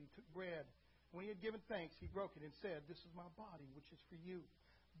betrayed, he took bread. When he had given thanks, he broke it and said, 'This is my body, which is for you.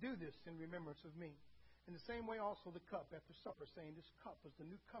 Do this in remembrance of me.' In the same way also the cup after supper, saying, 'This cup is the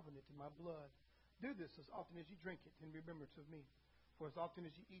new covenant in my blood. Do this as often as you drink it in remembrance of me. For as often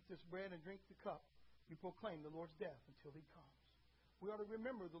as you eat this bread and drink the cup, you proclaim the Lord's death until he comes.'" We are to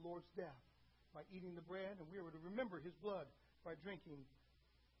remember the Lord's death by eating the bread, and we are to remember his blood by drinking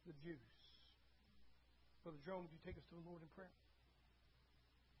the juice. Brother Jerome, would you take us to the Lord in prayer?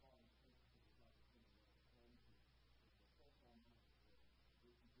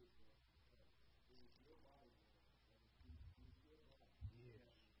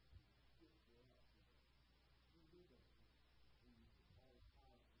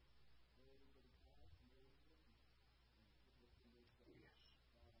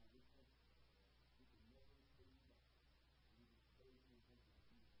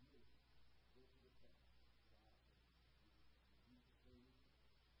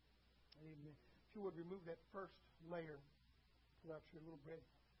 Amen. If you would remove that first layer, pull out your little bread.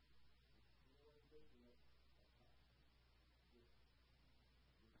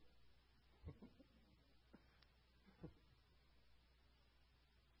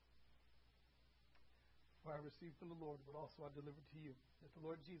 "For I received from the Lord what also I delivered to you, that the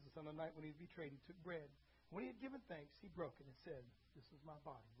Lord Jesus, on the night when he was betrayed, he took bread. When he had given thanks, he broke it and said, 'This is my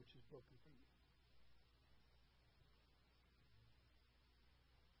body, which is broken for you.'"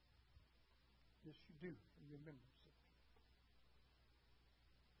 This you do in remembrance of me.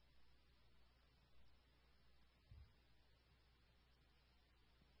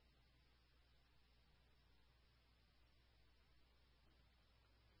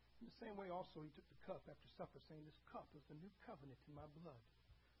 In the same way also he took the cup after supper, saying, "This cup is the new covenant in my blood.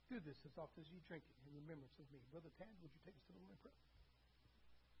 Do this as often as you drink it in remembrance of me." Brother Tad, would you take us to the Lord in prayer?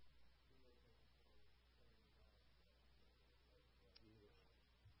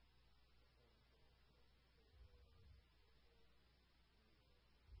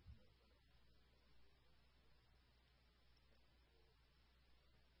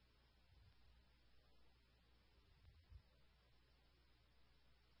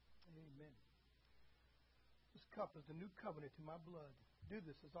 Amen. Just cup is the new covenant in my blood. Do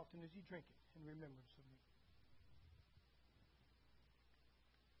this as often as you drink it in remembrance of me.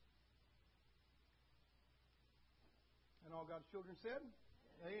 And all God's children said,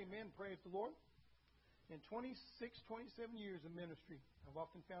 amen. Praise the Lord. In 26, 27 years of ministry, I've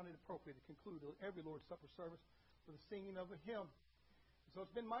often found it appropriate to conclude every Lord's Supper service with the singing of a hymn. So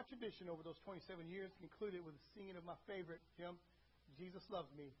it's been my tradition over those 27 years to conclude it with the singing of my favorite hymn, Jesus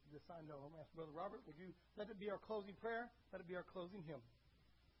Loves Me. This I know. I'm going to ask Brother Robert, would you let it be our closing prayer? Let it be our closing hymn.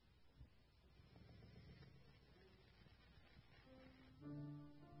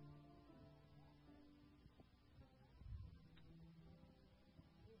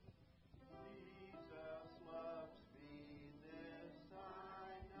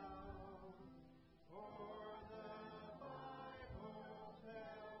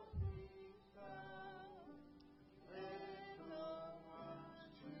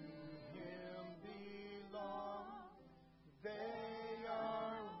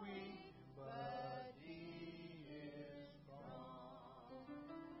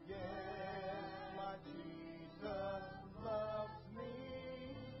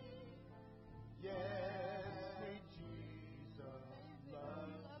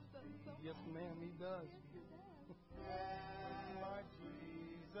 Yes, ma'am, he does. My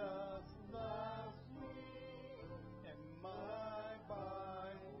Jesus loves me, and my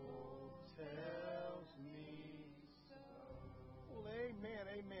Bible tells me so. Well, amen,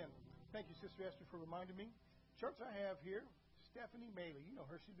 amen. Thank you, Sister Esther, for reminding me. Church I have here, Stephanie Maley. You know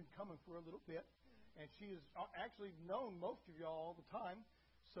her. She's been coming for a little bit, and she has actually known most of y'all all the time.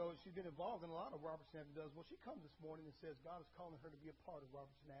 So she's been involved in a lot of Robertson Avenue does. Well, she comes this morning and says God is calling her to be a part of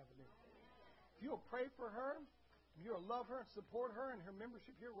Robertson Avenue. If you'll pray for her, if you'll love her and support her and her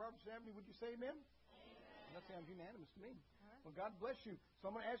membership here at Robertson Avenue, would you say amen? Amen. That sounds unanimous to me. Well, God bless you. So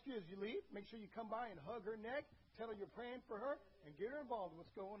I'm going to ask you as you leave, make sure you come by and hug her neck, tell her you're praying for her, and get her involved in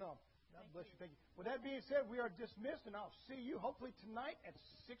what's going on. God bless you. Thank you. With that being said, we are dismissed, and I'll see you hopefully tonight at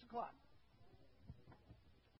 6 o'clock.